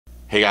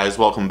Hey guys,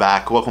 welcome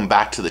back. Welcome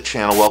back to the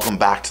channel. Welcome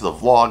back to the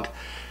vlog.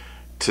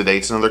 Today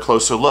it's another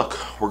closer look.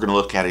 We're going to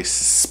look at a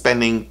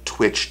suspending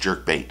twitch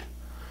jerkbait.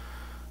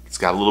 It's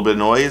got a little bit of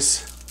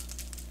noise.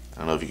 I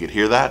don't know if you could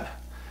hear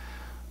that,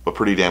 but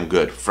pretty damn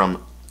good.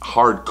 From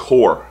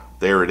Hardcore,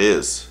 there it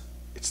is.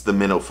 It's the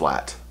Minnow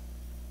Flat.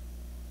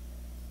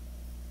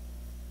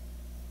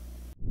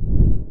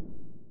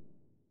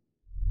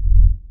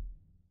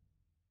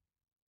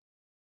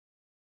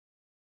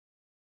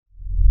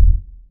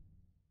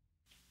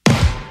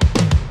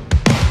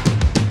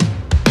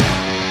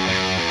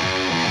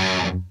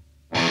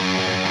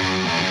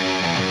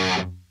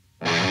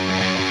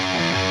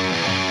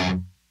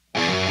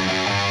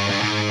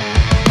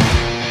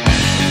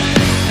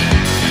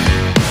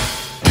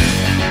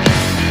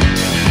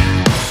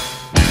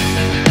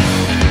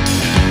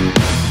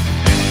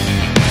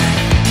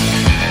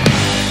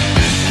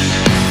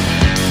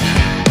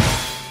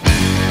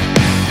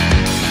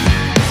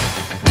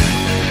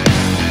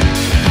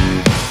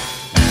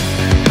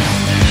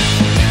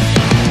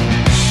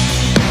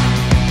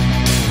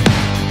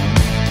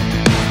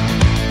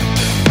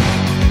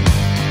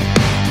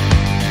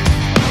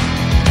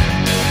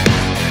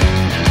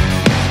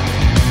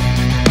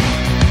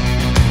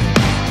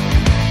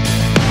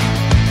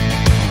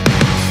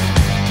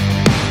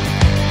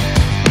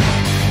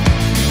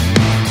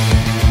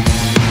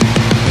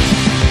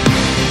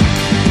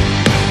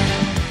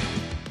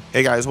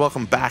 Hey guys,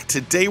 welcome back.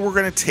 Today we're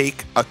going to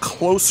take a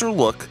closer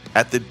look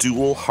at the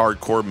Dual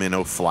Hardcore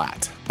Minnow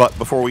Flat. But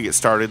before we get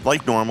started,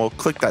 like normal,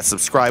 click that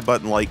subscribe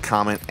button, like,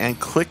 comment, and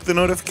click the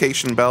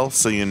notification bell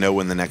so you know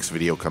when the next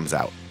video comes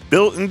out.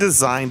 Built and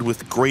designed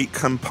with great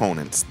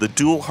components, the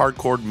Dual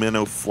Hardcore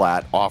Minnow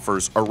Flat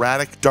offers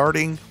erratic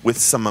darting with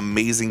some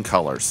amazing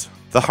colors.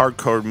 The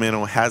Hardcore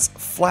Minnow has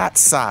flat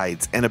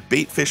sides and a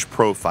baitfish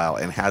profile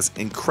and has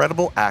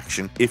incredible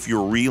action if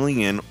you're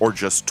reeling in or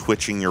just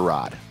twitching your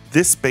rod.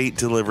 This bait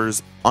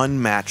delivers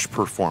unmatched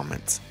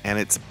performance, and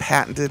its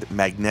patented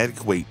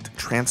magnetic weight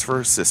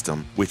transfer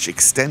system, which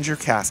extends your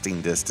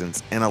casting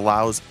distance and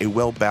allows a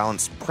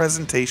well-balanced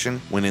presentation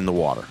when in the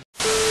water.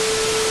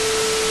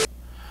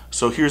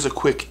 So here's a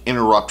quick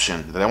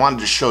interruption that I wanted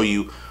to show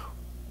you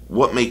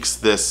what makes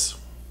this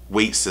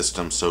weight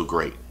system so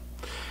great.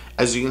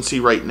 As you can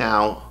see right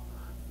now,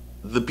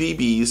 the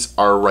BBs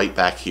are right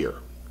back here.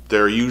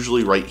 They're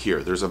usually right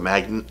here. There's a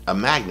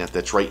magnet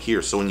that's right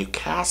here. So when you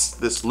cast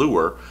this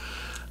lure,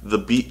 the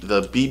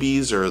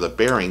BBs or the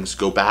bearings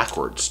go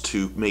backwards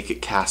to make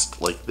it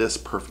cast like this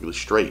perfectly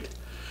straight.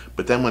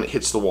 But then when it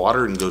hits the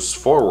water and goes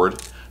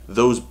forward,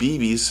 those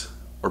BBs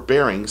or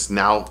bearings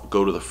now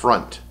go to the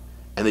front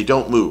and they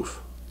don't move.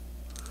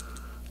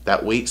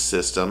 That weight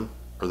system,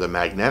 or the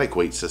magnetic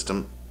weight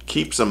system,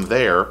 keeps them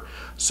there,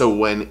 so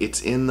when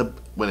it's in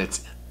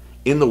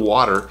the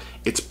water,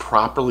 it's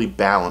properly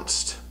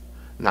balanced.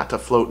 Not to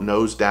float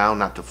nose down,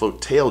 not to float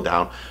tail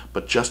down,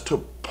 but just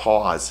to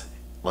pause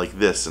like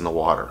this in the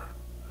water.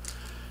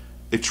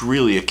 It's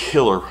really a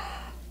killer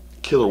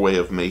way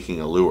of making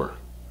a lure.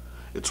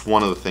 It's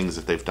one of the things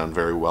that they've done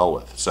very well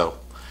with. So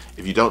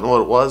if you don't know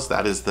what it was,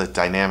 that is the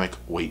dynamic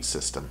weight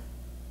system.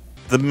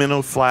 The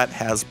Minnow Flat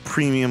has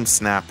premium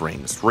snap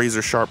rings,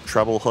 razor sharp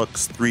treble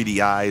hooks, 3D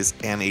eyes,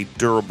 and a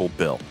durable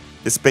bill.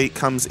 This bait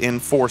comes in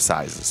 4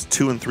 sizes,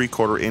 2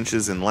 3/4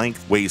 inches in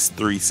length, weighs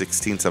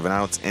 3/16 of an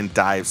ounce, and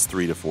dives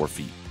 3 to 4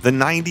 feet. The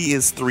 90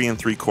 is 3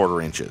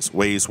 3/4 inches,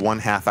 weighs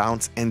 1/2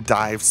 ounce, and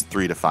dives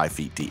 3 to 5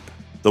 feet deep.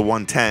 The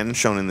 110,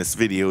 shown in this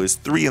video, is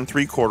 3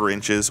 3/4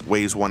 inches,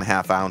 weighs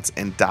 1/2 ounce,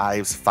 and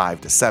dives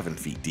 5 to 7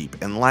 feet deep.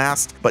 And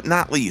last, but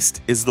not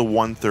least, is the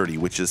 130,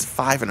 which is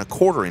 5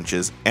 1/4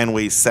 inches, and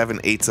weighs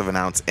 7/8 of an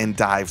ounce, and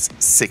dives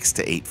 6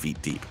 to 8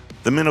 feet deep.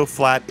 The Minnow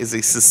Flat is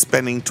a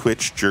suspending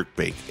twitch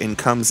jerkbait and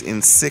comes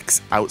in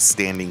 6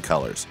 outstanding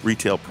colors.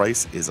 Retail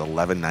price is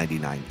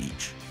 $11.99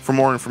 each. For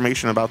more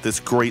information about this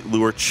great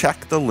lure,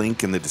 check the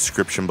link in the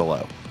description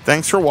below.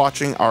 Thanks for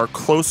watching our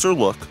closer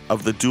look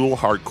of the Dual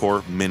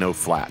Hardcore Minnow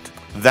Flat.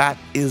 That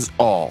is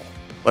all.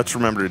 Let's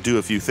remember to do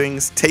a few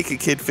things. Take a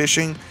kid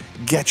fishing,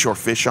 get your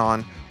fish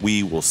on.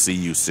 We will see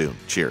you soon.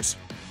 Cheers.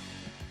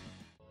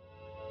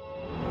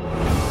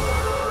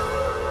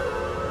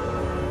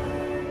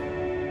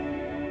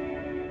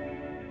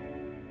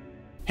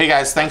 Hey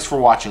guys, thanks for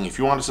watching. If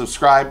you want to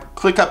subscribe,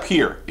 click up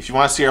here. If you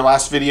want to see our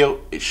last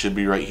video, it should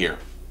be right here.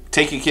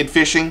 Take a kid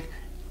fishing,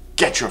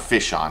 get your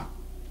fish on.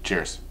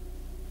 Cheers.